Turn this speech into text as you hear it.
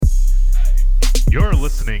You're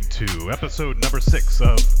listening to episode number 6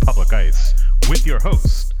 of Public Ice with your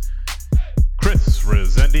host, Chris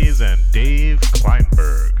Resendiz and Dave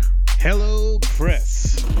Kleinberg. Hello,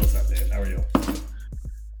 Chris. What's up, Dave? How are you?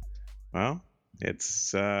 Well,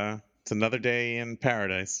 it's another day in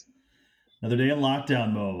paradise. Another day in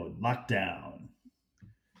lockdown mode. Lockdown.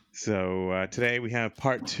 So today we have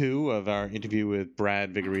part 2 of our interview with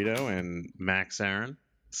Brad Vigorito and Max Aaron.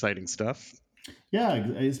 Exciting stuff. Yeah,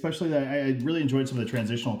 especially that I really enjoyed some of the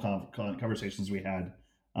transitional conversations we had,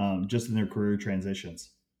 just in their career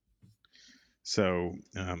transitions. So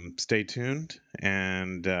stay tuned,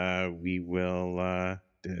 and we'll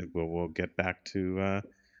get back to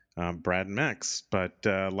Brad and Max. But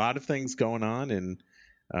a lot of things going on in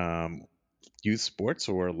youth sports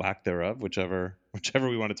or lack thereof, whichever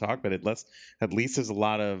we want to talk. But at least there's a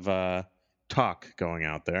lot of talk going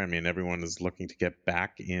out there. I mean, everyone is looking to get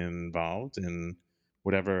back involved in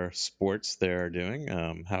whatever sports they're doing.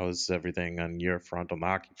 How's everything on your front, on the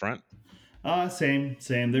hockey front? Same.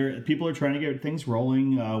 People are trying to get things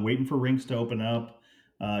rolling, waiting for rinks to open up.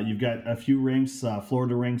 You've got a few rinks.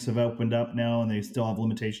 Florida rinks have opened up now, and they still have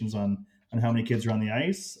limitations on how many kids are on the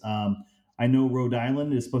ice. I know Rhode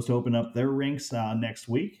Island is supposed to open up their rinks next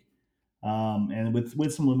week, and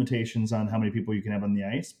with some limitations on how many people you can have on the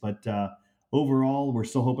ice. But overall, we're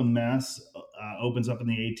still hoping Mass opens up on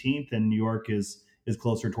the 18th, and New York is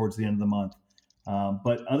closer towards the end of the month.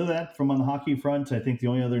 But other than that, from on the hockey front, I think the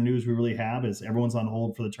only other news we really have is everyone's on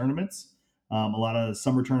hold for the tournaments. A lot of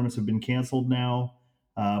summer tournaments have been canceled now,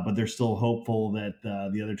 but they're still hopeful that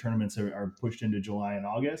the other tournaments are pushed into July and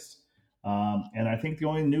August. And I think the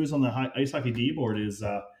only news on the ice hockey D board is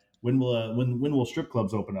when will strip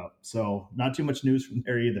clubs open up? So not too much news from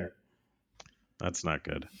there either. That's not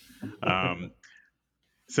good.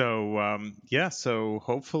 So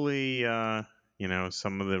hopefully,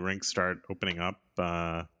 some of the rinks start opening up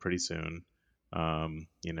pretty soon.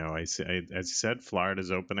 As you said, Florida's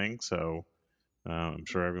opening, so I'm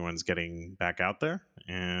sure everyone's getting back out there,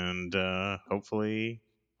 and hopefully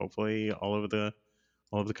all over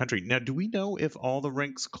the country. Now, do we know if all the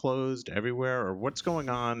rinks closed everywhere, or what's going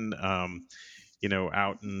on?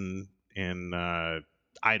 Out in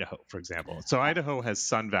Idaho, for example. So Idaho has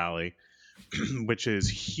Sun Valley, which is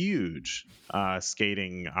huge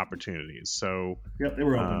skating opportunities. So yep, they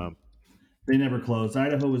were open. They never closed.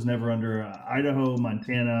 Idaho was never under Idaho,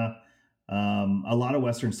 Montana. A lot of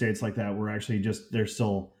Western states like that were actually they're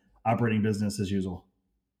still operating business as usual.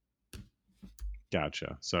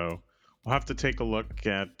 Gotcha. So we'll have to take a look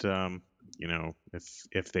at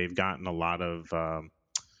if they've gotten a lot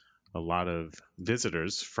of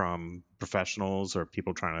visitors from professionals or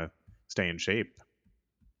people trying to stay in shape.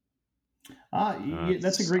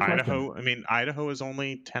 That's a great question. Idaho is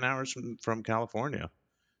only 10 hours from California,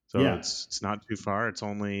 so yeah. It's not too far. It's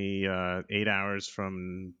only 8 hours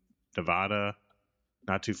from Nevada,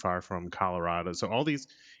 not too far from Colorado. So all these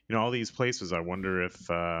places, I wonder if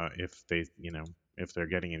they, if they're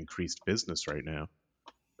getting increased business right now.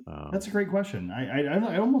 That's a great question.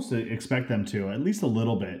 I almost expect them to, at least a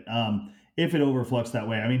little bit, if it overflux that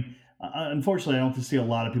way. I mean, unfortunately, I don't see a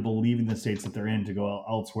lot of people leaving the states that they're in to go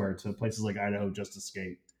elsewhere to places like Idaho just to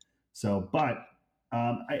skate. So, but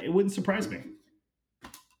it wouldn't surprise me.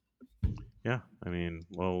 Yeah, I mean,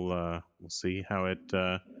 we'll see how it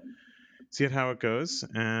goes.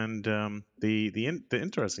 And the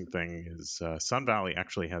interesting thing is Sun Valley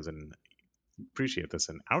actually has an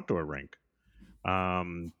outdoor rink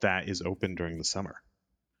that is open during the summer.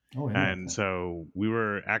 Oh, yeah. And so we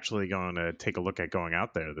were actually going to take a look at going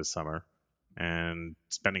out there this summer and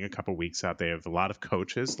spending a couple weeks out. They have a lot of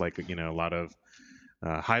coaches, like, a lot of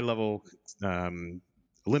high level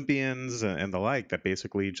Olympians and the like that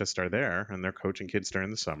basically just are there, and they're coaching kids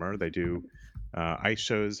during the summer. They do ice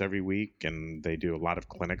shows every week, and they do a lot of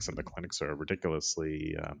clinics, and the clinics are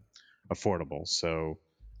ridiculously affordable. So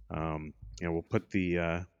we'll put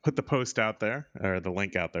the post out there, or the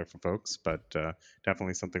link out there for folks, but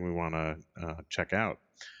definitely something we want to check out.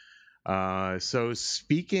 So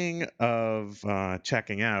speaking of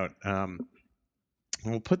checking out,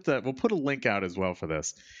 we'll put a link out as well for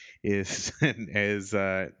this. Is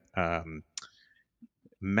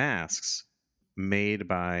masks made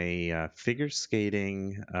by figure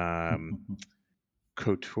skating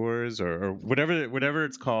coutures or whatever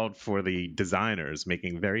it's called for the designers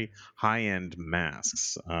making very high-end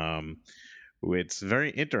masks. It's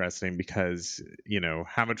very interesting because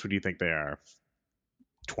how much would you think they are?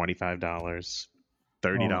 $25,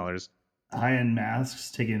 $30? High-end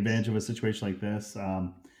masks taking advantage of a situation like this.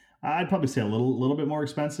 I'd probably say a little bit more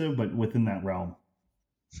expensive, but within that realm.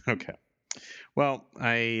 Okay. Well,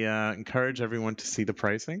 I encourage everyone to see the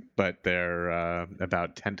pricing, but they're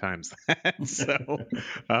about 10 times that. So,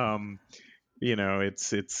 um,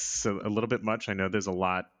 it's a little bit much. I know there's a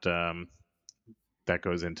lot that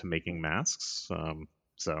goes into making masks.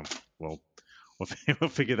 So we'll we'll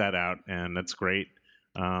figure that out, and that's great.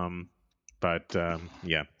 Um, but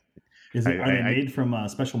yeah, Are they I made from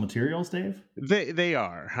special materials, Dave? they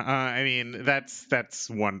are. I mean, that's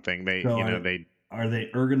one thing. So They are they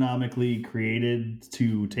ergonomically created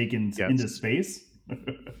to take into yes. space?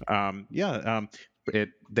 Yeah,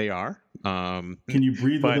 they are. Can you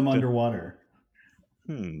breathe with But them underwater?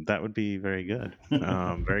 that would be very good.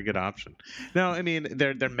 Very good option. No, I mean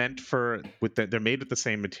they're meant for they're made with the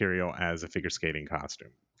same material as a figure skating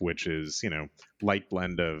costume, which is light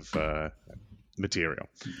blend of material.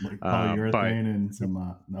 Like But polyurethane and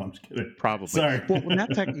some. No, I'm just kidding. probably. Sorry.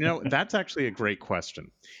 Well, that's actually a great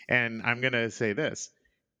question, and I'm gonna say this: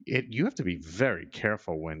 you have to be very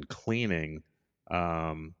careful when cleaning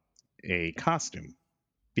a costume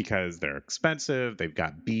because they're expensive. They've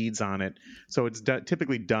got beads on it, so it's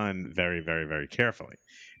typically done very, very, very carefully.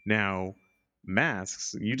 Now,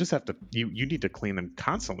 masks, you just have to you need to clean them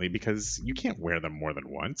constantly because you can't wear them more than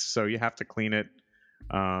once. So you have to clean it,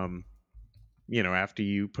 after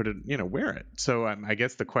you put it, wear it. So I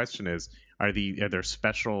guess the question is, are there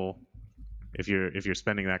special if you're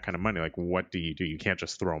spending that kind of money, like what do? You can't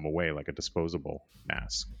just throw them away like a disposable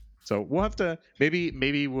mask. So we'll have to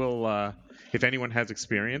maybe we'll if anyone has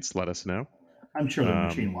experience, let us know. I'm sure they're Um,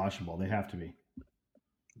 machine washable. They have to be.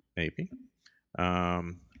 maybe. I'd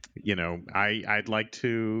like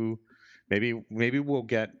to maybe we'll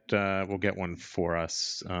get one for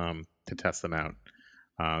us to test them out.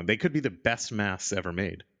 They could be the best masks ever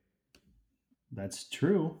made. That's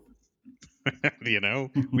true.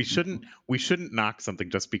 We shouldn't knock something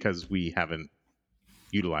just because we haven't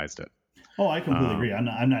utilized it. Oh, I completely agree. I'm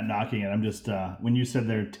not knocking it. I'm just when you said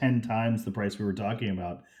they're 10 times the price we were talking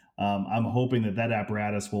about, I'm hoping that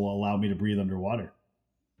apparatus will allow me to breathe underwater.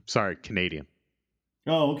 Sorry, Canadian.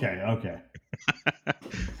 Oh, okay.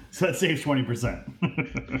 So that saves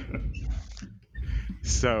 20%.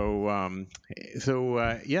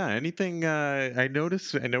 Yeah. Anything I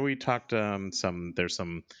noticed? I know we talked there's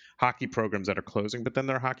some hockey programs that are closing, but then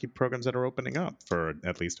there are hockey programs that are opening up for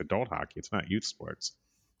at least adult hockey. It's not youth sports.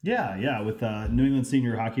 Yeah. With New England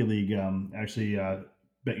Senior Hockey League actually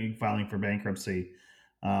filing for bankruptcy,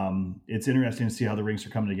 it's interesting to see how the rinks are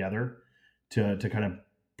coming together to kind of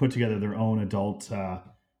put together their own adult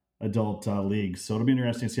leagues. So it'll be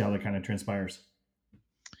interesting to see how that kind of transpires.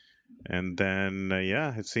 And then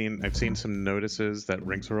I've seen some notices that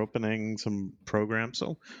rinks are opening some programs.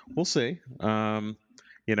 So we'll see. I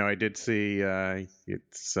did see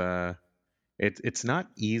it's not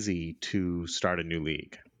easy to start a new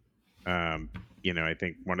league. I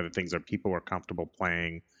think one of the things are people are comfortable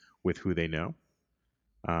playing with who they know.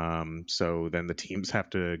 So then the teams have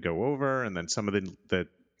to go over, and then some of the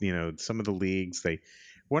leagues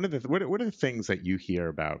what are the things that you hear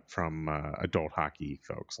about from adult hockey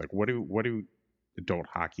folks? Like what do adult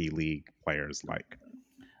hockey league players like?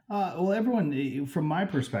 Well, everyone, from my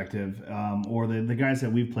perspective, or the guys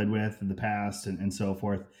that we've played with in the past and so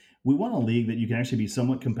forth, we want a league that you can actually be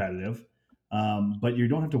somewhat competitive, but you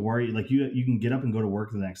don't have to worry. Like you can get up and go to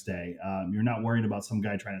work the next day. You're not worrying about some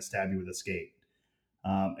guy trying to stab you with a skate.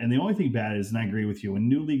 And the only thing bad is, and I agree with you, when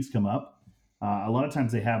new leagues come up, a lot of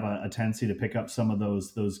times they have a tendency to pick up some of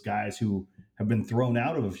those guys who have been thrown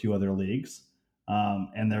out of a few other leagues,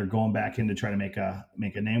 and they're going back in to try to make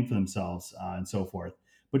a name for themselves and so forth.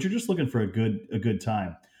 But you're just looking for a good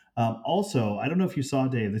time. Also, I don't know if you saw,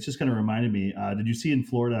 Dave. This just kind of reminded me. Did you see in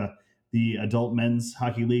Florida the adult men's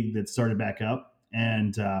hockey league that started back up?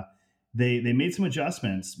 And they made some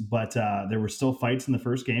adjustments, but there were still fights in the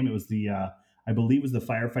first game. It was I believe it was the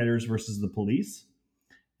firefighters versus the police,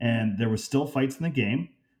 and there was still fights in the game,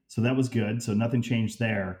 so that was good. So nothing changed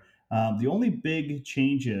there. The only big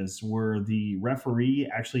changes were the referee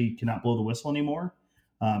actually cannot blow the whistle anymore.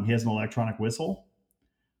 He has an electronic whistle,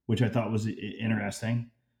 which I thought was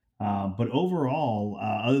interesting. But overall,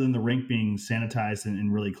 other than the rink being sanitized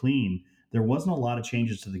and really clean, there wasn't a lot of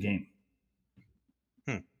changes to the game.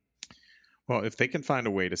 Well, if they can find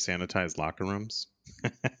a way to sanitize locker rooms.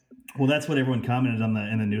 Well, that's what everyone commented on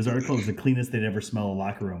in the news article. It was the cleanest they'd ever smell a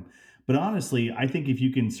locker room. But honestly, I think if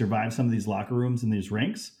you can survive some of these locker rooms and these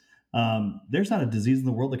rinks, there's not a disease in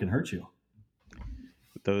the world that can hurt you.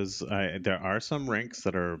 There are some rinks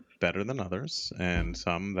that are better than others, and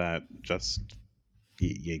some that just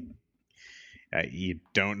you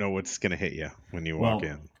don't know what's going to hit you when you walk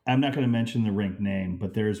in. I'm not going to mention the rink name,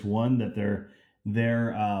 but there's one that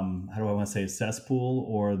their how do I want to say, cesspool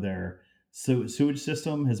or their sewage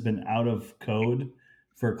system has been out of code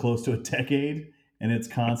for close to a decade, and it's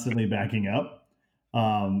constantly backing up.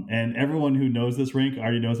 And everyone who knows this rink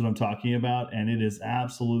already knows what I'm talking about, and it is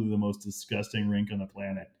absolutely the most disgusting rink on the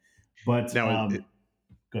planet. But Now,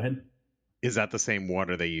 go ahead. is that the same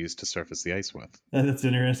water they use to surface the ice with? That's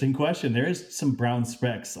an interesting question. There is some brown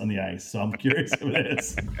specks on the ice, so I'm curious if it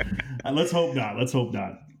is. Let's hope not. Let's hope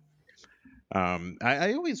not.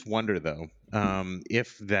 I always wonder though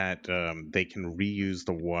if that they can reuse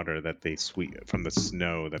the water that they sweep from the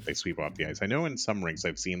snow that they sweep off the ice. I know in some rinks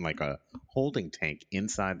I've seen like a holding tank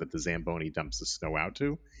inside that the Zamboni dumps the snow out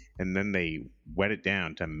to, and then they wet it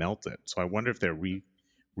down to melt it. So I wonder if they're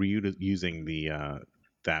reusing the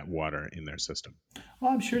that water in their system.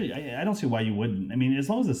 Well, I'm sure. I don't see why you wouldn't. I mean, as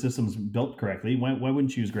long as the system's built correctly, why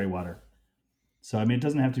wouldn't you use gray water? So, I mean, it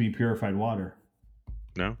doesn't have to be purified water.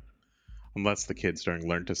 No? Unless the kids during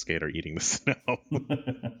Learn to Skate are eating the snow.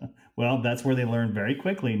 Well, that's where they learn very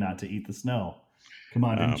quickly not to eat the snow. Come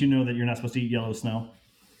on, didn't you know that you're not supposed to eat yellow snow?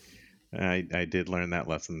 I did learn that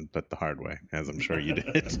lesson, but the hard way, as I'm sure you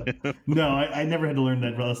did. No, I never had to learn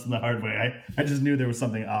that lesson the hard way. I just knew there was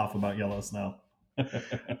something off about yellow snow.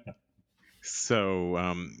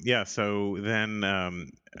 So, so then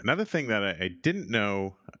another thing that I didn't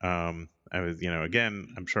know, I was, again,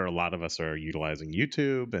 I'm sure a lot of us are utilizing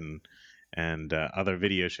YouTube and other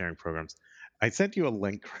video sharing programs. I sent you a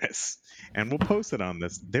link, Chris, and we'll post it on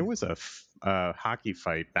this. There was a hockey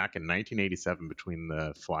fight back in 1987 between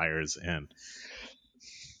the Flyers and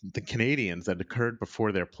the Canadiens that occurred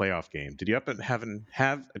before their playoff game. Did you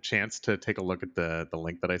have a chance to take a look at the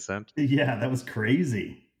link that I sent? Yeah, that was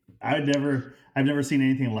crazy. I've never seen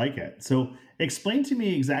anything like it. So explain to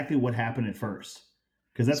me exactly what happened at first,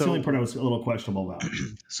 because that's the only part I was a little questionable about.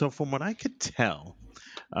 So from what I could tell,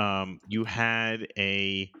 you had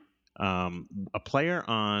a player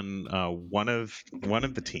on one of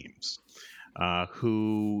the teams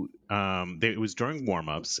who it was during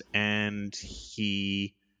warmups, and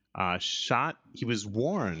he shot. He was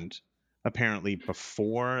warned apparently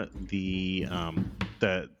before the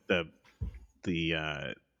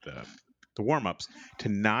warmups to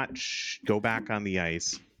not go back on the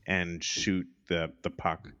ice and shoot the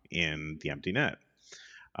puck in the empty net.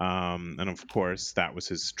 And of course, that was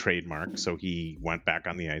his trademark. So he went back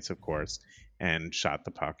on the ice, of course, and shot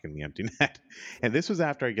the puck in the empty net. And this was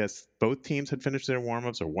after, I guess, both teams had finished their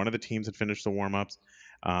warmups, or one of the teams had finished the warmups.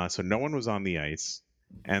 So no one was on the ice,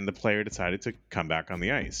 and the player decided to come back on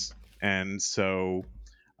the ice. And so,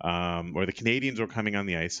 or the Canadiens were coming on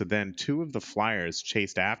the ice. So then two of the Flyers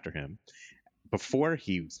chased after him. Before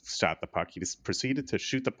he shot the puck, he just proceeded to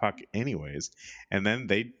shoot the puck anyways. And then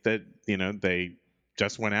they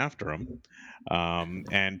just went after him,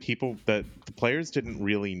 and the players didn't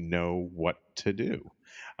really know what to do.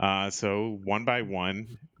 So one by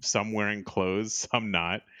one, some wearing clothes, some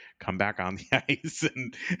not, come back on the ice,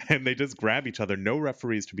 and they just grab each other. No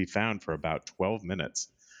referees to be found for about 12 minutes.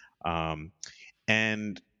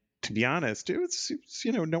 And to be honest, it was,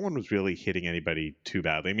 no one was really hitting anybody too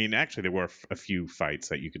badly. I mean, actually, there were a few fights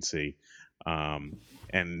that you could see.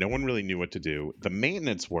 And no one really knew what to do. The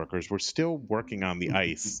maintenance workers were still working on the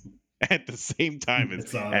ice at the same time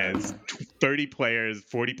as 30 players,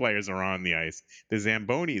 40 players are on the ice. The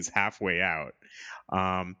Zamboni is halfway out.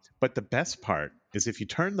 But the best part is if you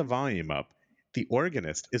turn the volume up, the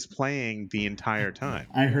organist is playing the entire time.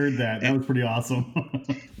 I heard that. That was pretty awesome.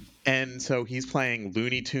 And so he's playing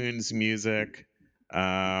Looney Tunes music,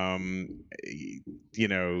 Lady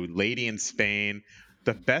in Spain.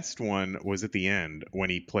 The best one was at the end when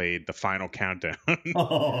he played the final countdown.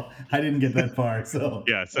 Oh, I didn't get that far. So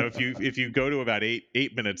yeah, so if you go to about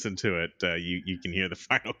eight minutes into it, you can hear the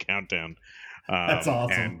final countdown. That's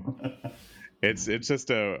awesome. And it's just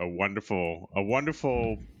a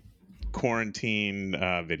wonderful quarantine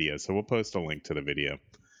video. So we'll post a link to the video.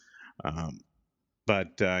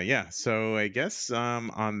 So I guess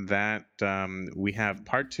on that we have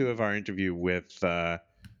part 2 of our interview with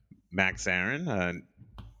Max Aaron,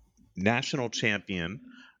 national champion,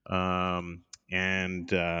 and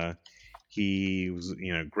he was,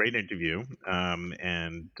 great interview,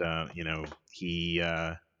 he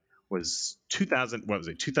was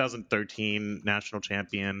 2013 national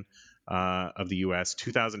champion of the U.S.,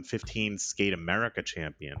 2015 Skate America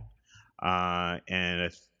champion, and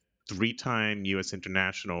a 3-time U.S.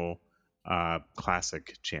 International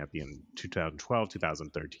Classic champion, 2012,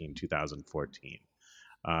 2013, 2014.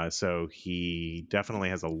 So he definitely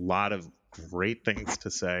has a lot of great things to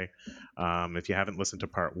say. If you haven't listened to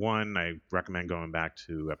part one, I recommend going back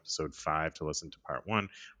to episode 5 to listen to part one.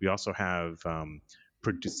 We also have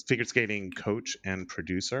figure skating coach and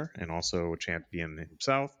producer, and also a champion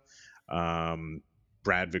himself,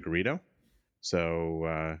 Brad Vigorito.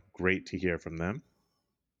 So great to hear from them.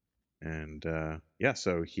 And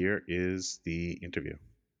so here is the interview.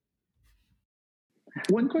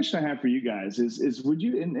 One question I have for you guys is would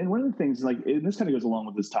you, and one of the things, like, and this kind of goes along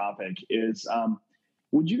with this topic, is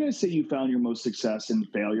would you guys say you found your most success in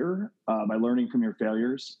failure by learning from your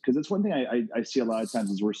failures? Because it's one thing I see a lot of times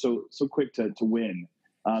is we're so quick to win.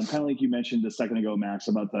 Kind of like you mentioned a second ago, Max,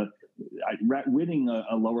 about the winning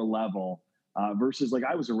a lower level versus, like,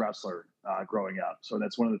 I was a wrestler growing up. So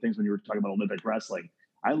that's one of the things when you were talking about Olympic wrestling.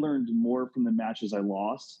 I learned more from the matches I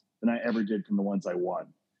lost than I ever did from the ones I won.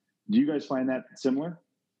 Do you guys find that similar?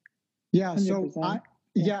 Yeah. 100%. So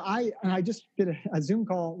I just did a Zoom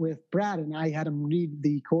call with Brad, and I had him read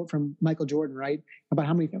the quote from Michael Jordan, right, about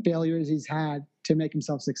how many failures he's had to make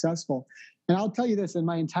himself successful. And I'll tell you this: in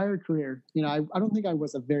my entire career, I don't think I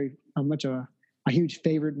was much of a huge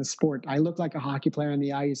favorite in the sport. I looked like a hockey player on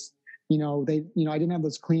the ice. I didn't have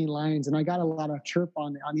those clean lines, and I got a lot of chirp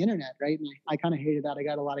on the internet, right? And I kind of hated that. I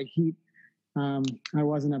got a lot of heat. I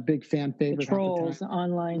wasn't a big fan favorite. The trolls,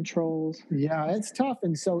 online trolls. Yeah, it's tough.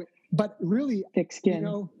 And so, but really, thick skin.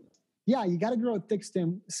 You got to grow a thick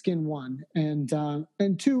skin, one.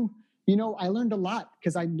 And two, I learned a lot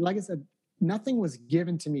because like I said, nothing was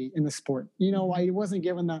given to me in the sport. I wasn't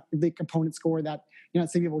given the component score that,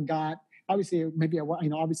 some people got. Obviously,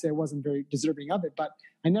 obviously I wasn't very deserving of it, but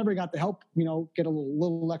I never got the help, get a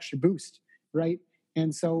little extra boost. Right.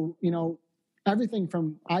 And so, everything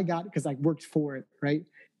from I got because I worked for it, right?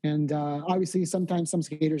 And obviously, sometimes some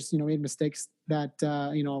skaters, made mistakes that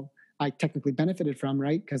I technically benefited from,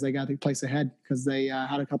 right? Because they got to place ahead because they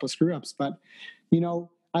had a couple of screw ups. But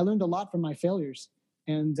I learned a lot from my failures,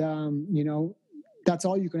 and that's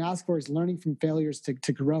all you can ask for is learning from failures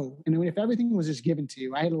to grow. And if everything was just given to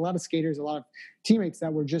you, I had a lot of skaters, a lot of teammates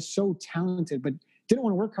that were just so talented, but didn't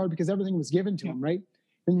want to work hard because everything was given to them, right?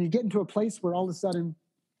 And you get into a place where all of a sudden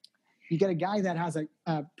you get a guy that has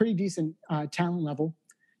a pretty decent talent level,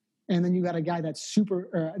 and then you got a guy that's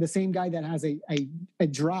the same guy that has a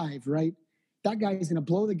drive, right? That guy is going to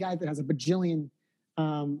blow the guy that has a bajillion,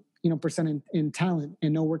 percent in talent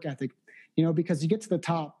and no work ethic, because you get to the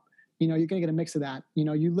top, you're going to get a mix of that.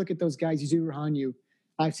 You look at those guys, Yuzuru Hanyu,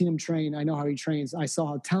 I've seen him train. I know how he trains. I saw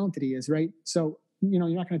how talented he is, right? So, you're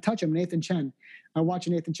not going to touch him. Nathan Chen, I watch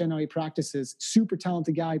Nathan Chen how he practices. Super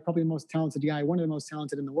talented guy, probably the most talented guy, one of the most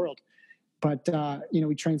talented in the world. But,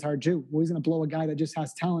 he trains hard too. Well, he's going to blow a guy that just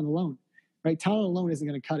has talent alone, right? Talent alone isn't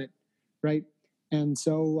going to cut it, right? And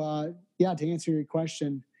so, to answer your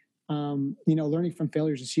question, learning from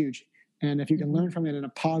failures is huge. And if you can learn from it in a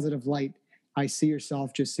positive light, I see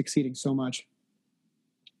yourself just succeeding so much.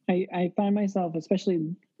 I find myself,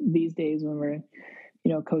 especially these days when we're,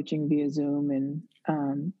 coaching via Zoom,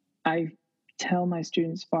 and I tell my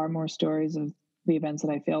students far more stories of the events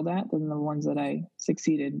that I failed at than the ones that I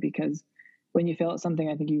succeeded, because when you fail at something,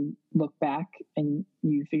 I think you look back and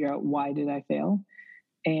you figure out, why did I fail?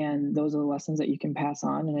 And those are the lessons that you can pass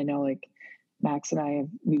on. And I know, like, Max and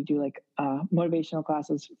we do motivational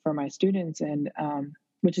classes for my students, and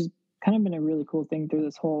which has kind of been a really cool thing through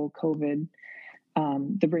this whole COVID,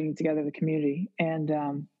 the bringing together the community.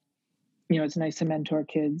 And, it's nice to mentor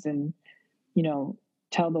kids and,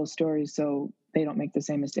 tell those stories so they don't make the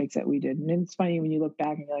same mistakes that we did. And it's funny when you look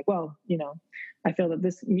back and you're like, well, I feel that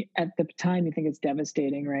this, at the time, you think it's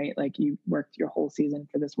devastating, right? Like, you worked your whole season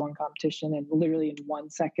for this one competition, and literally in 1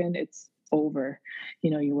 second, it's over.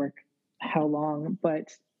 You work how long, but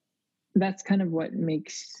that's kind of what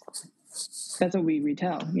that's what we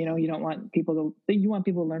retell. You don't want you want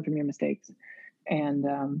people to learn from your mistakes. And,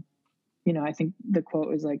 I think the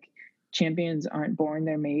quote is like, champions aren't born,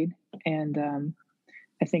 they're made. And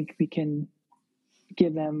I think we can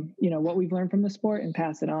give them, what we've learned from the sport and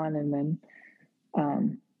pass it on. And then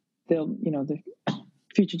they'll, the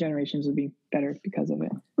future generations will be better because of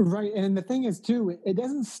it. Right. And the thing is too, it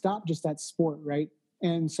doesn't stop just at sport, right?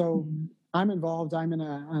 And so I'm involved. I'm in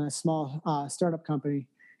a small startup company,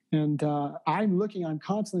 and I'm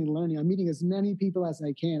constantly learning. I'm meeting as many people as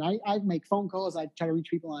I can. I make phone calls. I try to reach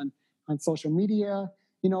people on social media.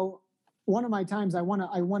 One of my times I want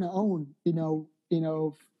to own,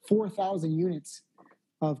 4,000 units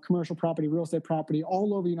of commercial property, real estate property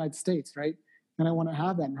all over the United States, right? And I want to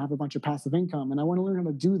have that and have a bunch of passive income. And I want to learn how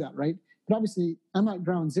to do that, right? But obviously, I'm at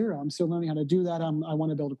ground zero. I'm still learning how to do that. I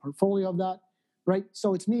want to build a portfolio of that, right?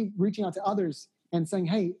 So it's me reaching out to others and saying,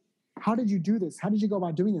 hey, how did you do this? How did you go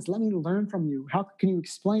about doing this? Let me learn from you. How can you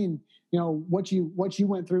explain, what you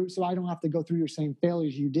went through, so I don't have to go through your same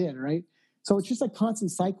failures you did, right? So it's just a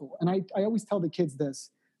constant cycle. And I always tell the kids this,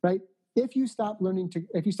 right? If you stop your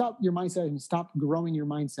mindset and stop growing your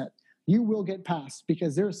mindset, you will get past,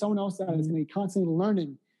 because there's someone else that is going to be constantly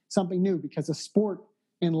learning something new, because the sport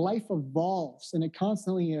and life evolves, and it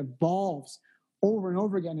constantly evolves over and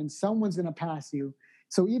over again, and someone's going to pass you.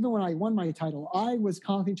 So even when I won my title, I was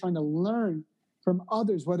constantly trying to learn from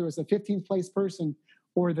others, whether it's the 15th place person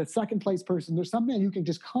or the second place person. There's something that you can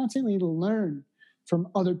just constantly learn from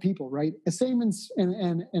other people, right? The same in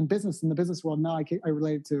business, in the business world now. I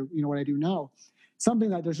relate it to what I do now. Something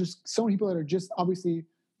that there's just so many people that are just obviously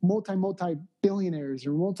multi-billionaires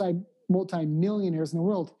or multi-millionaires in the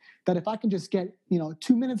world, that if I can just get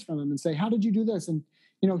 2 minutes from them and say, how did you do this, and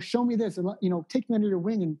show me this, and take me under your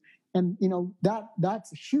wing, and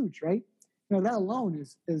that's huge, right? That alone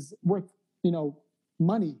is worth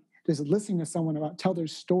money, just listening to someone tell their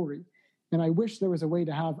story. And I wish there was a way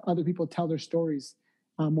to have other people tell their stories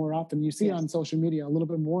more often. You see it on social media, a little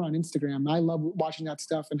bit more on Instagram. I love watching that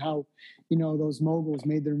stuff, and how those moguls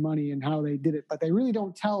made their money and how they did it, but they really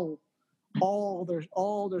don't tell all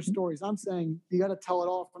their stories. I'm saying you got to tell it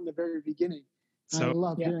all from the very beginning. So, I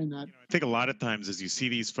love hearing that. I think a lot of times as you see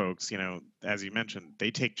these folks, as you mentioned,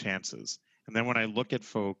 they take chances. And then when I look at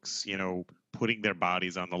folks, putting their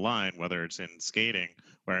bodies on the line, whether it's in skating,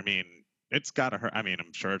 where, it's got to hurt.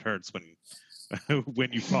 I'm sure it hurts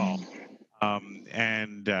when you fall.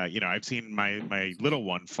 I've seen my little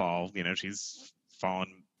one fall. She's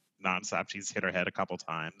fallen nonstop. She's hit her head a couple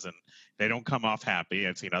times, and they don't come off happy.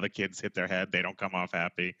 I've seen other kids hit their head. They don't come off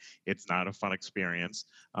happy. It's not a fun experience.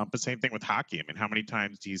 But same thing with hockey. How many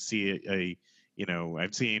times do you see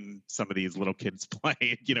I've seen some of these little kids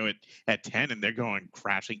play, at 10, and they're going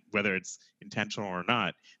crashing, whether it's intentional or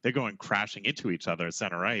not, they're going crashing into each other at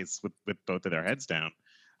center ice with both of their heads down.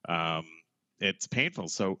 It's painful.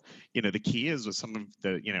 So, the key is with some of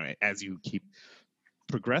the, as you keep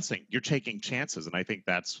progressing, you're taking chances. And I think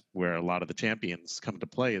that's where a lot of the champions come to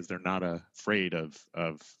play, is they're not afraid of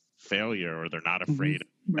failure, or they're not afraid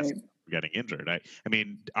of getting injured.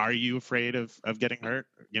 Are you afraid of getting hurt,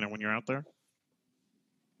 when you're out there?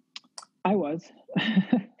 I was,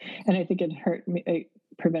 and I think it hurt me. It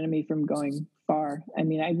prevented me from going far. I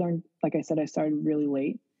learned, like I said, I started really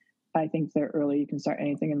late. I think the earlier you can start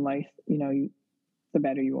anything in life, the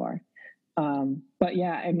better you are. But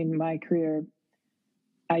yeah, my career,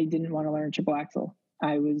 I didn't want to learn triple axel.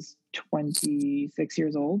 I was 26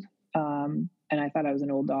 years old, and I thought I was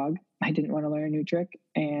an old dog. I didn't want to learn a new trick,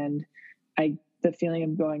 and the feeling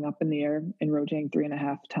of going up in the air and rotating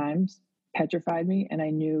 3.5 times petrified me, and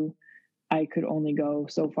I knew I could only go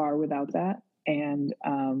so far without that. And,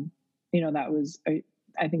 that was,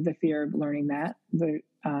 I think the fear of learning that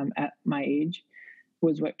at my age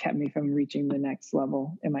was what kept me from reaching the next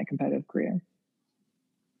level in my competitive career.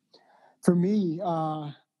 For me,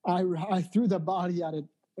 I threw the body at it,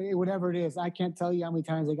 whatever it is. I can't tell you how many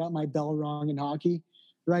times I got my bell wrong in hockey,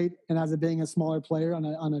 right? And as being a smaller player on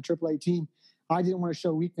a AAA team, I didn't want to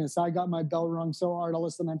show weakness. I got my bell rung so hard, all of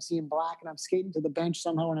a sudden I'm seeing black, and I'm skating to the bench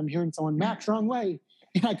somehow, and I'm hearing someone, Max, wrong way.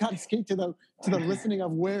 And I got to skate to the listening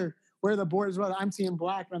of where the borders were. I'm seeing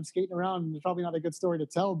black, and I'm skating around, and it's probably not a good story to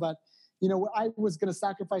tell, but I was going to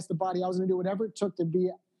sacrifice the body. I was going to do whatever it took to be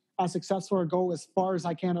as successful or go as far as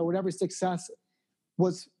I can, or whatever success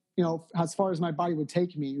was, as far as my body would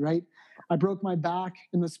take me, right? I broke my back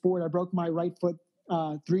in the sport. I broke my right foot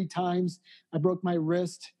 3 times. I broke my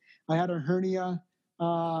wrist. I had a hernia.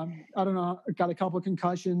 I got a couple of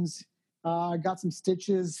concussions. I got some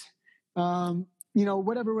stitches.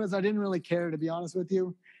 Whatever it was, I didn't really care, to be honest with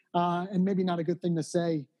you. And maybe not a good thing to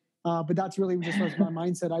say, but that's really just was my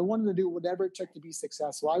mindset. I wanted to do whatever it took to be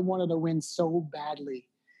successful. I wanted to win so badly.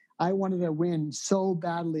 I would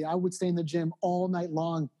stay in the gym all night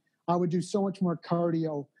long. I would do so much more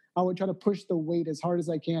cardio. I would try to push the weight as hard as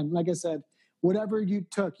I can. Like I said, whatever you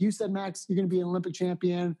took, you said, Max, you're going to be an Olympic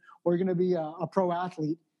champion, or you're going to be a pro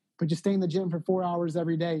athlete, but just stay in the gym for 4 hours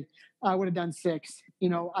every day. I would have done 6.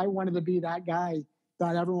 I wanted to be that guy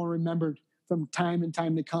that everyone remembered from time and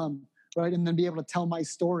time to come, right? And then be able to tell my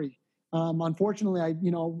story. Unfortunately,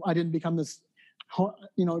 I didn't become this,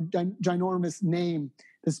 ginormous name,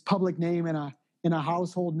 this public name in a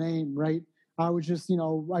household name, right? I was just,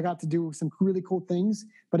 I got to do some really cool things,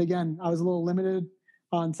 but again, I was a little limited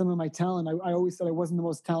on some of my talent. I always said I wasn't the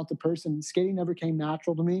most talented person. Skating never came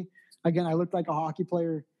natural to me. Again, I looked like a hockey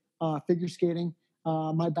player, figure skating.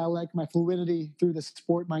 My ballet, my fluidity through the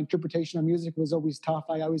sport, my interpretation of music was always tough.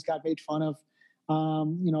 I always got made fun of.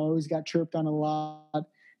 You know, I always got chirped on a lot.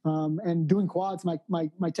 And doing quads, my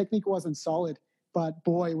technique wasn't solid, but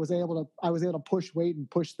boy, I was able to push weight and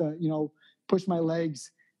push my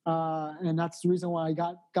legs. And that's the reason why I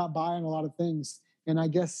got by on a lot of things. And I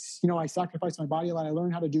guess, you know, I sacrificed my body a lot. I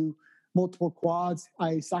learned how to do multiple quads.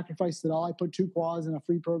 I sacrificed it all. I put 2 quads in a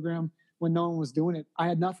free program when no one was doing it. I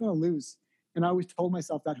had nothing to lose. And I always told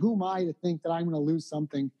myself that, who am I to think that I'm going to lose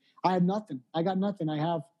something? I had nothing. I got nothing. I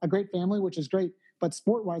have a great family, which is great. But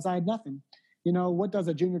sport-wise, I had nothing. You know, what does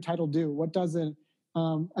a junior title do? What does a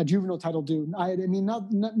juvenile title do? I mean,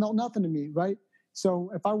 nothing to me, right?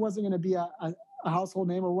 So if I wasn't going to be a household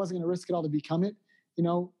name or wasn't going to risk it all to become it, you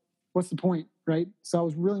know, what's the point, right? So I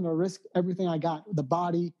was willing to risk everything I got, the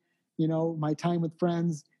body, you know, my time with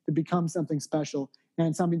friends, to become something special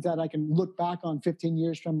and something that I can look back on 15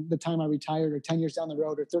 years from the time I retired, or 10 years down the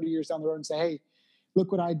road, or 30 years down the road, and say, hey,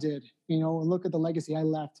 look what I did, you know, and look at the legacy I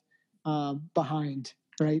left behind,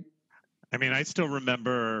 right? I mean, I still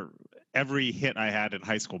remember every hit I had in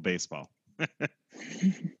high school baseball.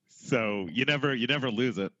 So you never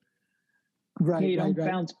lose it. Right. Yeah, you don't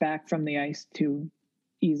bounce back from the ice too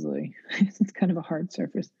easily. It's kind of a hard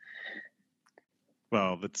surface.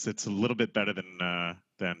 Well, it's a little bit better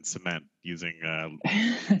than cement using.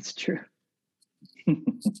 That's true.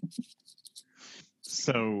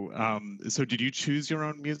 So did you choose your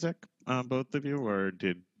own music, both of you, or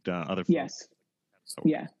did other? Yes.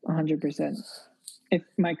 Yeah, 100%. If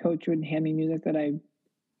my coach would hand me music, that I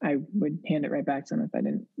would hand it right back to him if I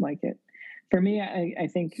didn't like it. For me, I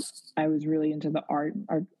think I was really into the art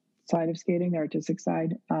side of skating, the artistic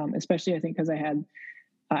side, especially I think because I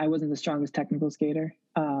wasn't the strongest technical skater,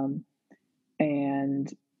 and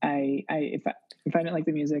if I didn't like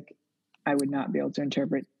the music, I would not be able to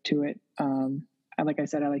interpret to it. Like I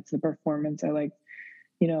said, I liked the performance. I liked,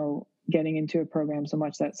 you know, getting into a program so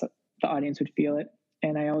much that the audience would feel it.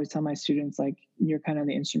 And I always tell my students, like, you're kind of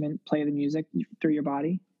the instrument, play the music through your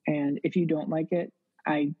body. And if you don't like it,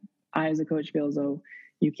 I as a coach feel as though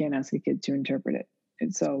you can't ask a kid to interpret it.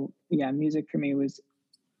 And so, yeah, music for me was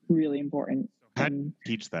really important. How do you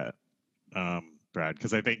teach that, Brad?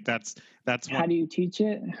 Because I think that's one. How do you teach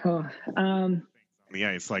it? On the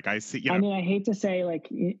ice, like I see. You know, I mean, I hate to say,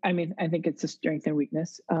 like, I mean, I think it's a strength and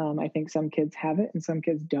weakness. I think some kids have it and some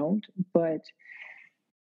kids don't. But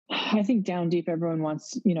I think down deep, everyone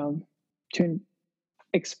wants, you know, to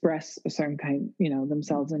express a certain kind, you know,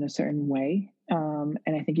 themselves in a certain way. And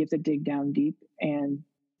I think you have to dig down deep and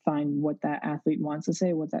find what that athlete wants to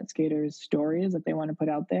say, what that skater's story is that they want to put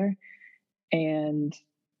out there, and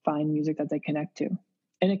find music that they connect to.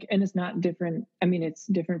 And it's not different. I mean, it's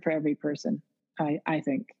different for every person, I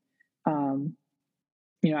think. You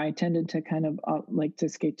know, I tended to kind of like to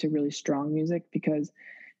skate to really strong music because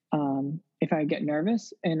if I get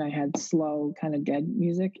nervous and I had slow, kind of dead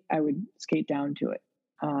music, I would skate down to it.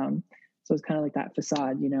 So it's kind of like that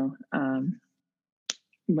facade, you know. I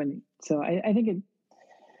think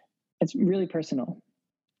it's really personal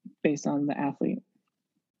based on the athlete.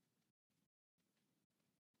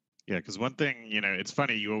 Yeah, because one thing, you know, it's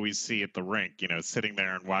funny, you always see at the rink, you know, sitting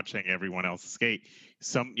there and watching everyone else skate,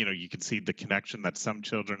 you know, you can see the connection that some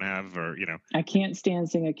children have, or, you know. I can't stand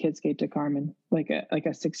seeing a kid skate to Carmen, like a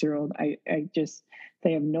 6-year-old. I just,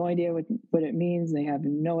 they have no idea what it means.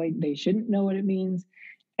 They shouldn't know what it means.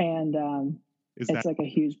 And it's like a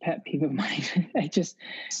huge pet peeve of mine. I just,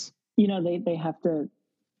 you know, they have to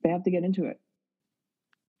get into it.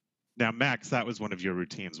 Now, Max, that was one of your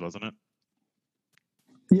routines, wasn't it?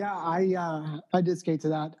 Yeah, I did skate to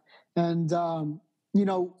that. And, you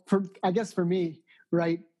know, I guess for me,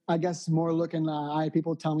 right, I guess more looking,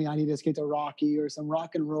 people tell me I need to skate to Rocky or some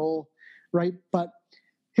rock and roll, right? But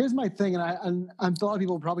here's my thing, and a lot of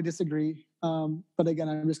people will probably disagree, but again,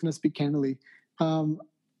 I'm just going to speak candidly.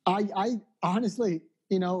 I honestly,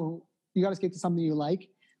 you know, you got to skate to something you like.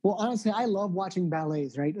 Well, honestly, I love watching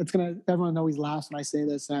ballets, right? Everyone always laughs when I say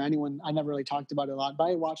this. I never really talked about it a lot, but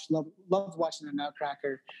I loved watching the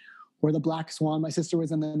Nutcracker or the Black Swan. My sister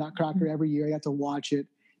was in the Nutcracker every year. I got to watch it.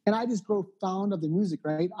 And I just grow fond of the music,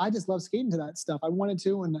 right? I just love skating to that stuff. I wanted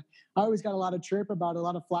to, and I always got a lot of chirp about it, a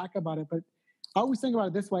lot of flack about it. But I always think about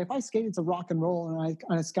it this way. If I skated to rock and roll and I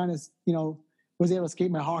kind of, you know, was able to skate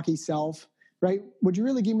my hockey self, right? Would you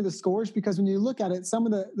really give me the scores? Because when you look at it, some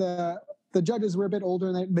of the judges were a bit older,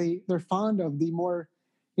 and they're fond of the more,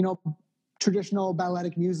 you know, traditional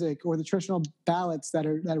balletic music or the traditional ballads that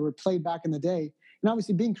were played back in the day. And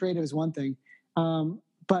obviously, being creative is one thing,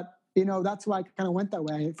 but you know, that's why I kind of went that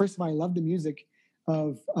way. First of all, I love the music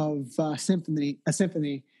of a symphony,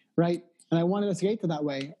 right? And I wanted to skate to that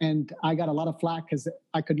way, and I got a lot of flack because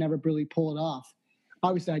I could never really pull it off.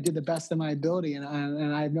 obviously I did the best of my ability, and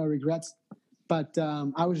I have no regrets. But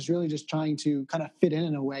I was really just trying to kind of fit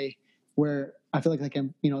in a way where I feel like they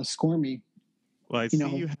can, score me. Well, I see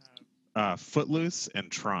you have Footloose and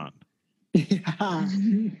Tron. Yeah,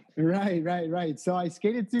 right. So I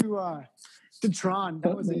skated to Tron.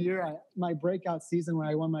 That was the year my breakout season when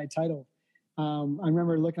I won my title. I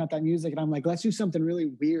remember looking at that music and I'm like, let's do something really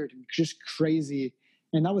weird and just crazy.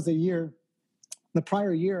 And that was the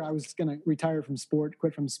prior year I was going to retire from sport,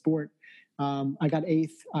 quit from sport. I got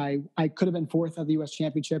 8th. I could have been 4th at the U.S.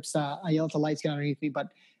 Championships. I yelled at the lights get underneath me, but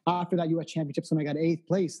after that U.S. Championships, when I got 8th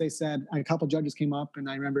place, they said a couple judges came up, and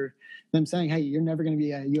I remember them saying, "Hey, you're never going to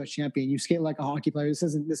be a U.S. champion. You skate like a hockey player. This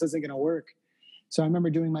isn't going to work." So I remember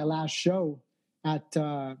doing my last show at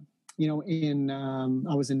I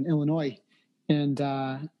was in Illinois, and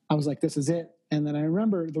I was like, "This is it." And then I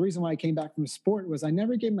remember the reason why I came back from sport was I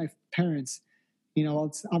never gave my parents.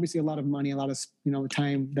 It's obviously a lot of money, a lot of,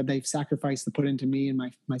 time that they've sacrificed to put into me and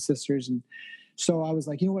my sisters. And so I was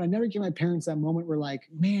like, you know what? I never gave my parents that moment where like,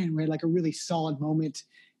 man, we had like a really solid moment,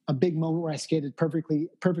 a big moment where I skated perfectly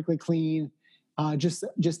clean. Just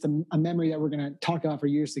a memory that we're going to talk about for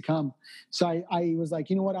years to come. So I was like,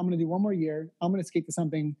 you know what? I'm going to do one more year. I'm going to skate to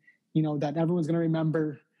something, that everyone's going to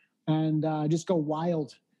remember, and just go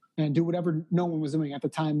wild and do whatever no one was doing at the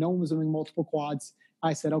time. No one was doing multiple quads.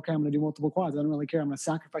 I said, okay, I'm going to do multiple quads. I don't really care. I'm going to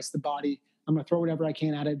sacrifice the body. I'm going to throw whatever I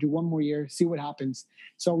can at it, do one more year, see what happens.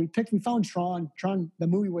 So we found Tron. Tron, the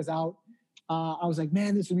movie was out. I was like,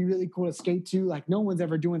 man, this would be really cool to skate to. Like, no one's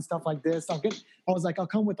ever doing stuff like this. I was like, I'll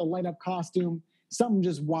come with a light up costume, something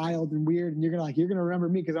just wild and weird. And you're going to remember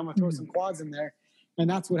me because I'm going to throw some quads in there. And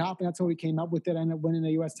that's what happened. That's how we came up with it. I ended up winning a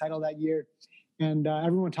U.S. title that year. And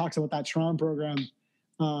everyone talks about that Tron program.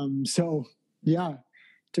 So, yeah,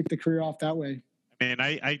 took the career off that way. I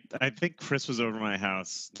mean, I think Chris was over my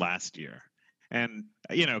house last year, and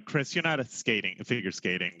Chris, you're not a figure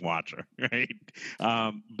skating watcher, right?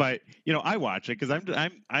 But I watch it because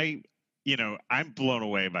I'm blown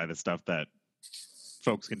away by the stuff that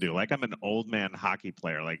folks can do. Like, I'm an old man hockey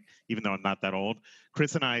player. Like, even though I'm not that old,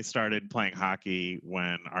 Chris and I started playing hockey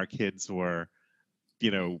when our kids were,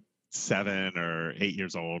 7 or 8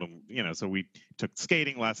 years old, and so we took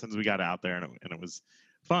skating lessons. We got out there, and it was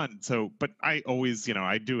fun. So, but I always,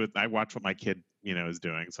 I do it. I watch what my kid, is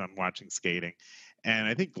doing. So I'm watching skating. And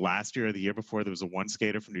I think last year or the year before, there was one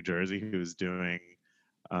skater from New Jersey who was doing,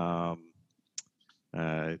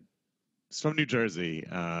 it's from New Jersey,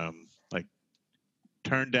 like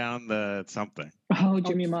turn down the something. Oh,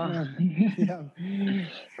 Jimmy Ma. Yeah.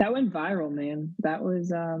 That went viral, man. That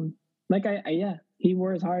was, he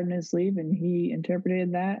wore his heart in his sleeve and he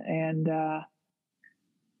interpreted that. And,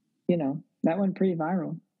 that went pretty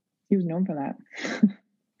viral. He was known for that.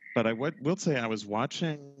 But I will say I was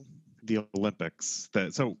watching the Olympics.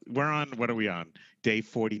 So we're on, what are we on? Day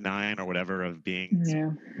 49 or whatever of being. Yeah.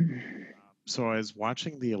 So I was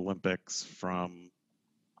watching the Olympics from,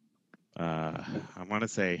 I want to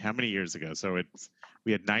say how many years ago? So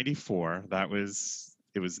we had 94. It was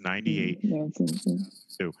 98. Yeah,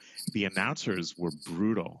 so the announcers were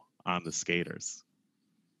brutal on the skaters.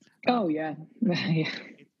 Oh, yeah. Yeah.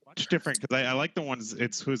 Much different because I like the ones.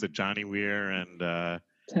 Who's it? Johnny Weir and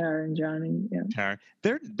Tara and Johnny. Yeah, Tara.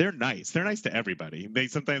 They're nice. They're nice to everybody. They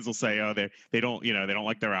sometimes will say, oh, they don't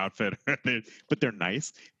like their outfit, but they're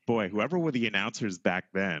nice. Boy, whoever were the announcers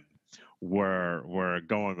back then were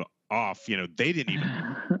going off. They didn't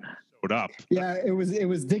even showed up. Yeah, it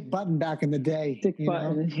was Dick Button back in the day. Dick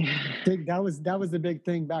Button. Dick, that was the big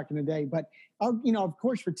thing back in the day. But of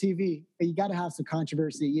course, for TV, you got to have some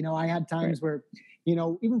controversy. I had times where.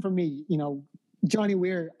 Even for me, Johnny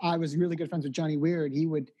Weir, I was really good friends with Johnny Weir, and he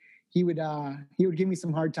would give me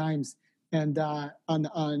some hard times and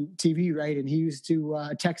on TV, right? And he used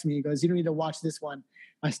to text me. He goes, "You don't need to watch this one.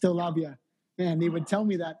 I still love you." And he would tell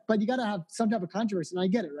me that. But you got to have some type of controversy, and I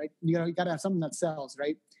get it, right? You got to have something that sells,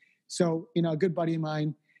 right? So a good buddy of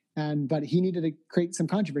mine, but he needed to create some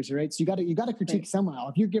controversy, right? So you got to critique somehow.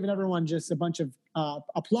 If you're giving everyone just a bunch of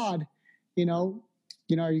applaud,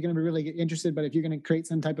 are you going to be really interested? But if you're going to create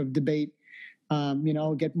some type of debate,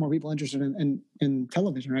 get more people interested in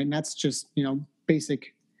television, right? And that's just,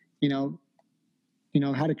 basic, how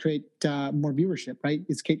to create more viewership, right?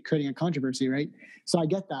 It's creating a controversy, right? So I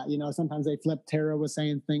get that, sometimes they flip. Tara was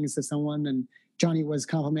saying things to someone and Johnny was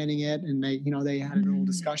complimenting it and they had a little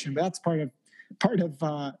discussion, but that's part of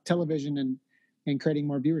television and creating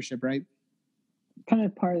more viewership, right? Kind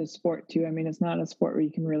of part of the sport too. I mean, it's not a sport where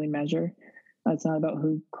you can really measure. It's not about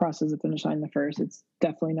who crosses the finish line the first. It's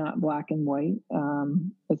definitely not black and white.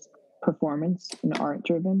 It's performance and art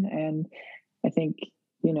driven. And I think,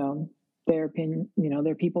 their opinion.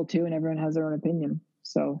 They're people too, and everyone has their own opinion.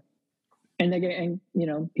 So, and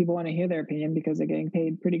people want to hear their opinion because they're getting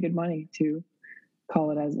paid pretty good money to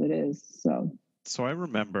call it as it is. So I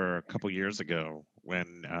remember a couple years ago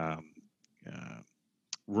when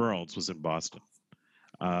Worlds was in Boston.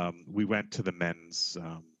 We went to the men's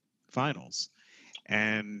finals,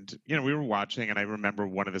 and we were watching, and I remember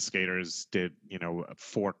one of the skaters did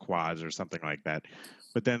 4 quads or something like that.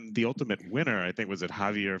 But then the ultimate winner, I think, was it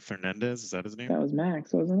Javier Fernandez? Is that his name? That was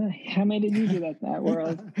Max, wasn't it? How many did you do that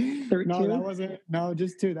World? No, that wasn't. No,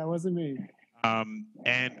 just 2. That wasn't me.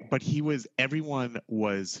 But everyone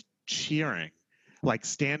was cheering, like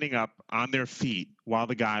standing up on their feet while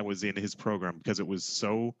the guy was in his program because it was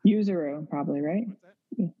so. Yuzuru, probably, right?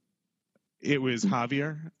 It was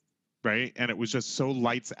Javier, right? And it was just so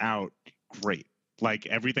lights out great. Like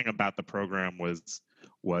everything about the program was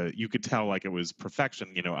you could tell like it was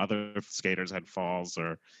perfection. Other skaters had falls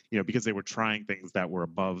or, because they were trying things that were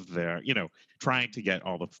above their, trying to get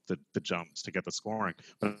all the jumps to get the scoring.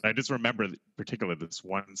 But I just remember particularly this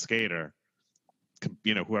one skater,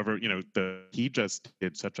 whoever, he just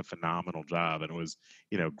did such a phenomenal job. And it was,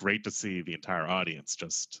 great to see the entire audience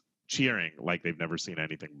just cheering like they've never seen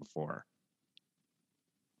anything before.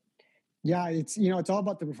 Yeah, it's it's all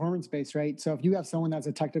about the performance base, right? So if you have someone that's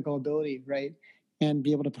a technical ability, right, and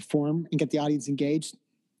be able to perform and get the audience engaged,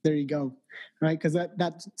 there you go, right? Because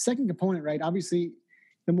that second component, right? Obviously,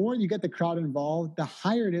 the more you get the crowd involved, the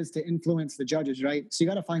higher it is to influence the judges, right? So you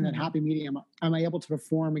got to find that happy medium. Am I able to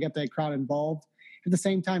perform and get the crowd involved? At the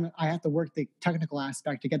same time, I have to work the technical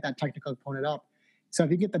aspect to get that technical component up. So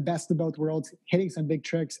if you get the best of both worlds, hitting some big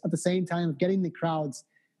tricks at the same time, getting the crowds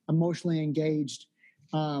emotionally engaged,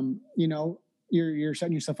 you're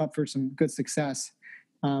setting yourself up for some good success.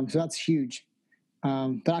 So that's huge.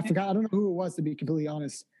 But I forgot, I don't know who it was, to be completely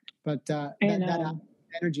honest, but that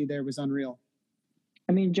energy there was unreal.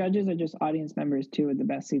 I mean, judges are just audience members too, with the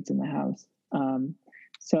best seats in the house.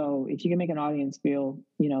 So if you can make an audience feel,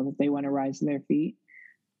 that they want to rise to their feet,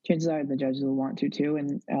 chances are the judges will want to too,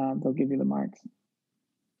 and they'll give you the marks.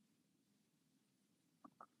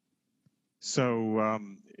 So,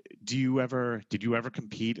 did you ever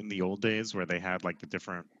compete in the old days where they had like the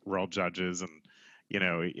different world judges and,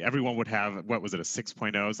 everyone would have, what was it, a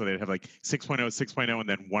 6.0? So they'd have like 6.0, 6.0, and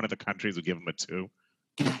then one of the countries would give them a 2.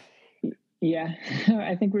 Yeah,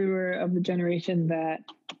 I think we were of the generation that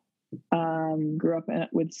grew up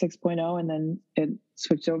with 6.0, and then it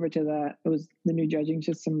switched over to it was the new judging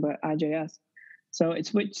system, but IJS. So it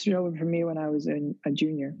switched over for me when I was a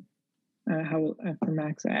junior. For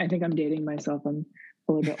Max, I think I'm dating myself. I'm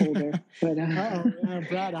a little bit older, but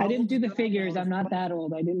Brad, I didn't do the figures. I'm not that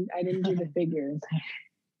old. I didn't do the figures.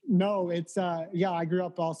 No, it's I grew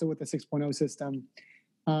up also with the 6.0 system,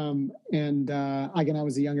 and again, I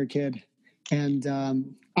was a younger kid, and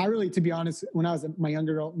I really, to be honest, when I was in my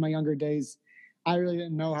younger days, I really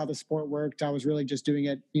didn't know how the sport worked. I was really just doing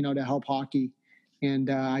it, to help hockey, and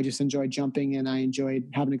I just enjoyed jumping, and I enjoyed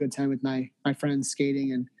having a good time with my friends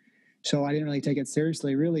skating, and so I didn't really take it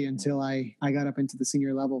seriously, really, until I got up into the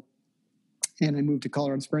senior level, and I moved to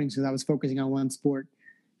Colorado Springs because I was focusing on one sport.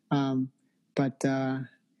 It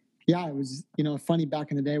was funny back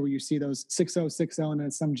in the day where you see those 6.0, 6.0, and then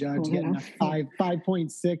some judge getting a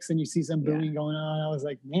 5.6, and you see some booing going on. I was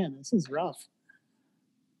like, man, this is rough.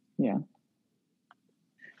 Yeah.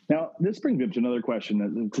 Now, this brings me up to another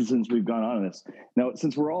question since we've gone on this. Now,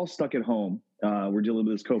 since we're all stuck at home, we're dealing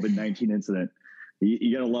with this COVID-19 incident.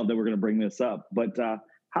 You got to love that we're going to bring this up. But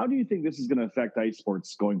how do you think this is going to affect ice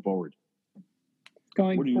sports going forward?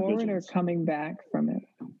 Going forward or coming back from it?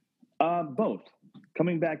 Both.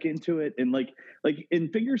 Coming back into it. And like in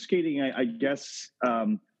figure skating, I guess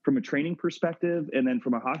from a training perspective and then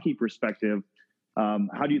from a hockey perspective,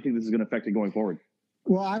 how do you think this is going to affect it going forward?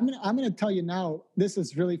 Well, I'm going to tell you now, this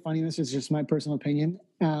is really funny. This is just my personal opinion.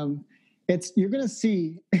 You're going to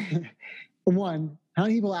see, one, how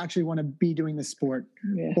many people actually want to be doing the sport?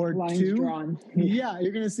 Yeah, or lines 2, drawn. Yeah,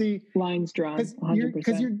 you're going to see lines drawn. 100%.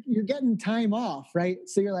 Because you're getting time off, right?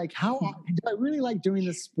 So you're like, how do I really like doing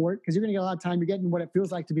this sport? Because you're going to get a lot of time. You're getting what it feels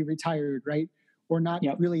like to be retired, right? Or not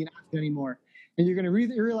really an athlete anymore. And you're going to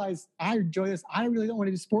realize, I enjoy this. I really don't want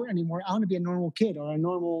to do sport anymore. I want to be a normal kid or a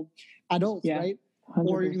normal adult, right? 100%.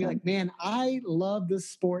 Or you're going to be like, man, I love this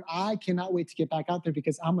sport. I cannot wait to get back out there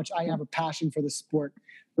because how much I have a passion for the sport,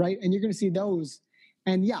 right? And you're going to see those.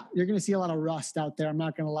 And you're going to see a lot of rust out there. I'm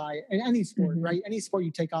not going to lie. In any sport, right? Any sport you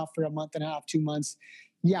take off for a month and a half, 2 months,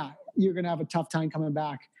 you're going to have a tough time coming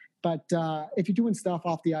back. But if you're doing stuff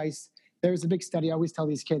off the ice, there's a big study. I always tell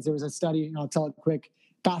these kids, there was a study, and I'll tell it quick.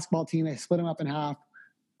 Basketball team, they split them up in half.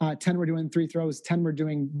 10 were doing free throws, 10 were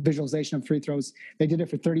doing visualization of free throws. They did it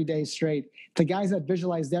for 30 days straight. The guys that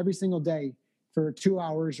visualized every single day for 2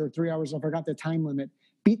 hours or 3 hours, I forgot the time limit,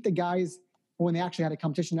 beat the guys when they actually had a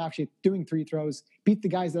competition actually doing free throws, beat the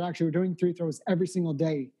guys that actually were doing free throws every single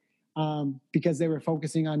day, because they were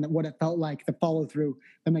focusing on what it felt like, the follow through,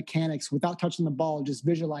 the mechanics, without touching the ball, just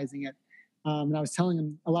visualizing it. And I was telling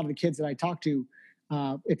them, a lot of the kids that I talked to,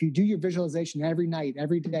 if you do your visualization every night,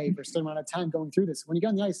 every day for a certain amount of time going through this, when you get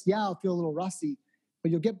on the ice, I'll feel a little rusty,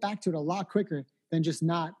 but you'll get back to it a lot quicker than just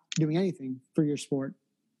not doing anything for your sport.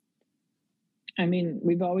 I mean,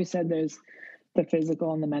 we've always said there's the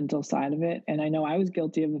physical and the mental side of it. And I know I was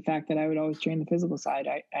guilty of the fact that I would always train the physical side.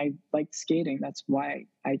 I liked skating. That's why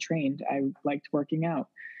I trained. I liked working out.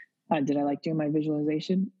 Did I like doing my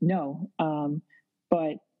visualization? No.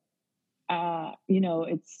 But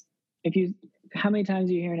it's, how many times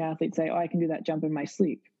do you hear an athlete say, oh, I can do that jump in my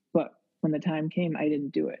sleep, but when the time came, I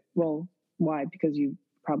didn't do it. Well, why? Because you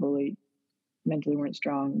probably mentally weren't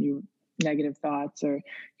strong. You negative thoughts, or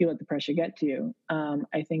you let the pressure get to you.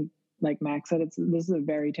 I think, like Max said, this is a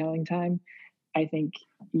very telling time. I think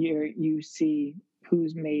you see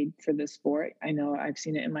who's made for this sport. I know I've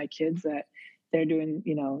seen it in my kids that they're doing,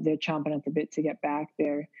 they're chomping at the bit to get back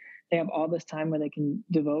there. They have all this time where they can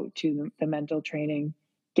devote to the mental training,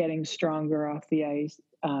 getting stronger off the ice,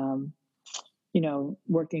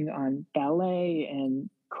 working on ballet and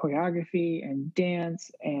choreography and dance,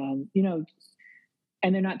 and,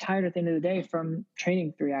 and they're not tired at the end of the day from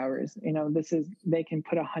training 3 hours. They can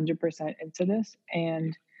put 100% into this.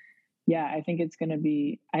 And I think it'll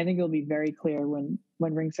be very clear when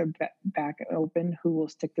rinks are back open, who will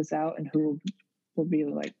stick this out and who will be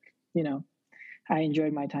like, I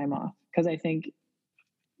enjoyed my time off. Because I think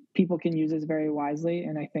people can use this very wisely.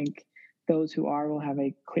 And I think those who will have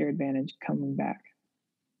a clear advantage coming back.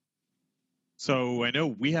 So I know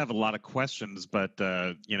we have a lot of questions, but,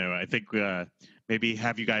 I think maybe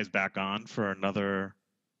have you guys back on for another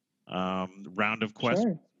round of questions.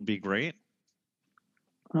 Sure. Would be great.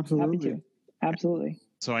 Absolutely. Happy to. Absolutely.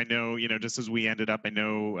 So I know, just as we ended up, I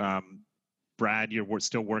know, Brad, you're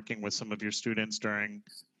still working with some of your students during,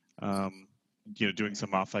 doing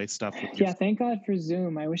some off-ice stuff. Thank God for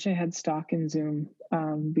Zoom. I wish I had stock in Zoom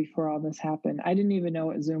before all this happened. I didn't even know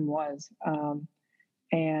what Zoom was.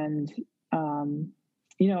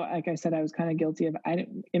 Like I said, I was kind of guilty of,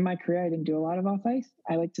 in my career, I didn't do a lot of off-ice.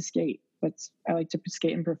 I like to skate. I like to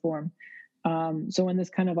skate and perform. So when this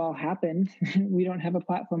kind of all happened, we don't have a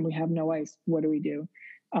platform. We have no ice. What do we do?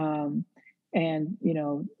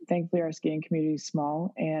 Thankfully our skating community is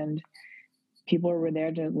small and people were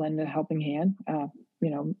there to lend a helping hand.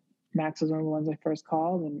 Max was one of the ones I first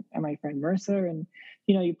called, and my friend Mercer. And,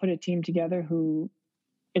 you put a team together who,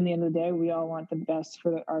 in the end of the day, we all want the best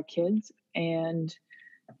for our kids. And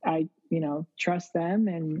I, trust them.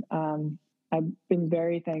 And I've been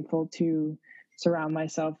very thankful to surround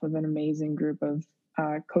myself with an amazing group of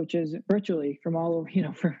coaches virtually from all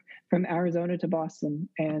over, from Arizona to Boston,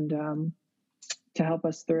 and to help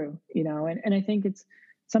us through, and I think it's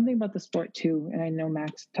something about the sport too. And I know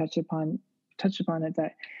Max touched upon it,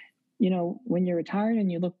 that, when you're retired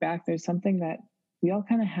and you look back, there's something that we all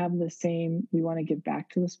kind of have the same. We want to give back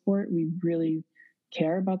to the sport. We really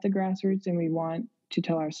care about the grassroots and we want to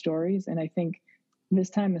tell our stories. And I think this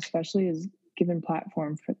time especially is given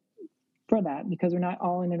platform for that, because we're not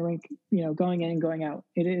all in a rink, going in and going out.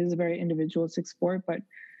 It is a very individualistic sport, but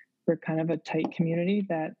we're kind of a tight community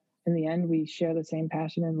that in the end we share the same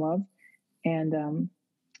passion and love. And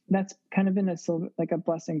that's kind of been a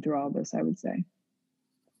blessing through all this, I would say.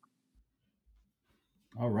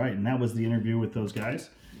 All right, and that was the interview with those guys.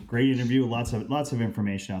 Great interview, lots of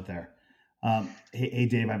information out there. Hey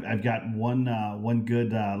Dave, I've got one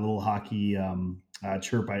good little hockey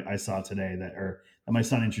chirp I saw today that my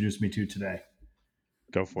son introduced me to today.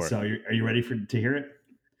 Go for it. So are you ready to hear it?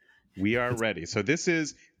 We are ready. So this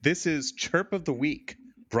is Chirp of the Week,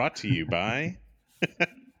 brought to you by.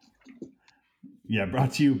 Yeah,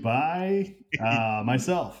 brought to you by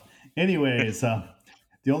myself. Anyways, the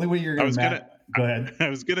only way you're going to go ahead. I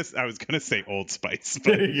was gonna say Old Spice,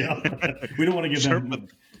 but we don't want to give them.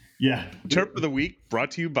 Chirp of the Week,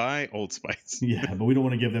 brought to you by Old Spice. Yeah, but we don't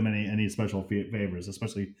want to give them any special favors,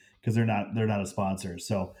 especially because they're not a sponsor.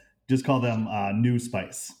 So just call them New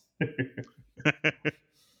Spice.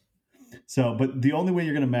 So, but the only way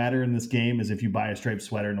you're going to matter in this game is if you buy a striped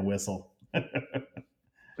sweater and a whistle.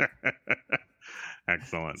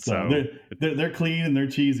 Excellent. So they're clean and they're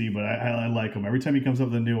cheesy, but I like them. Every time he comes up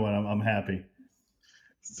with a new one, I'm happy.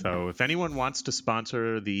 So if anyone wants to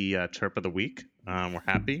sponsor the Chirp of the Week, we're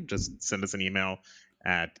happy. Just send us an email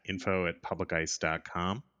at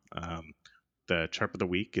info@publicice.com. the Chirp of the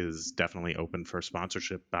Week is definitely open for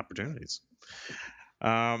sponsorship opportunities.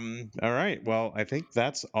 All right. Well, I think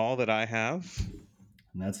that's all that I have.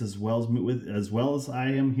 And that's as well as I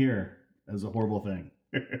am here. As a horrible thing.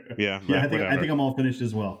 Yeah. I think I'm all finished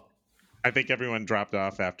as well. I think everyone dropped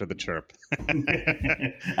off after the chirp.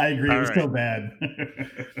 I agree. It was so bad.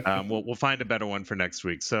 We'll find a better one for next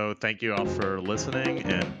week. So thank you all for listening.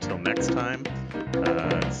 And until next time,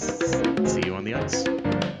 see you on the ice.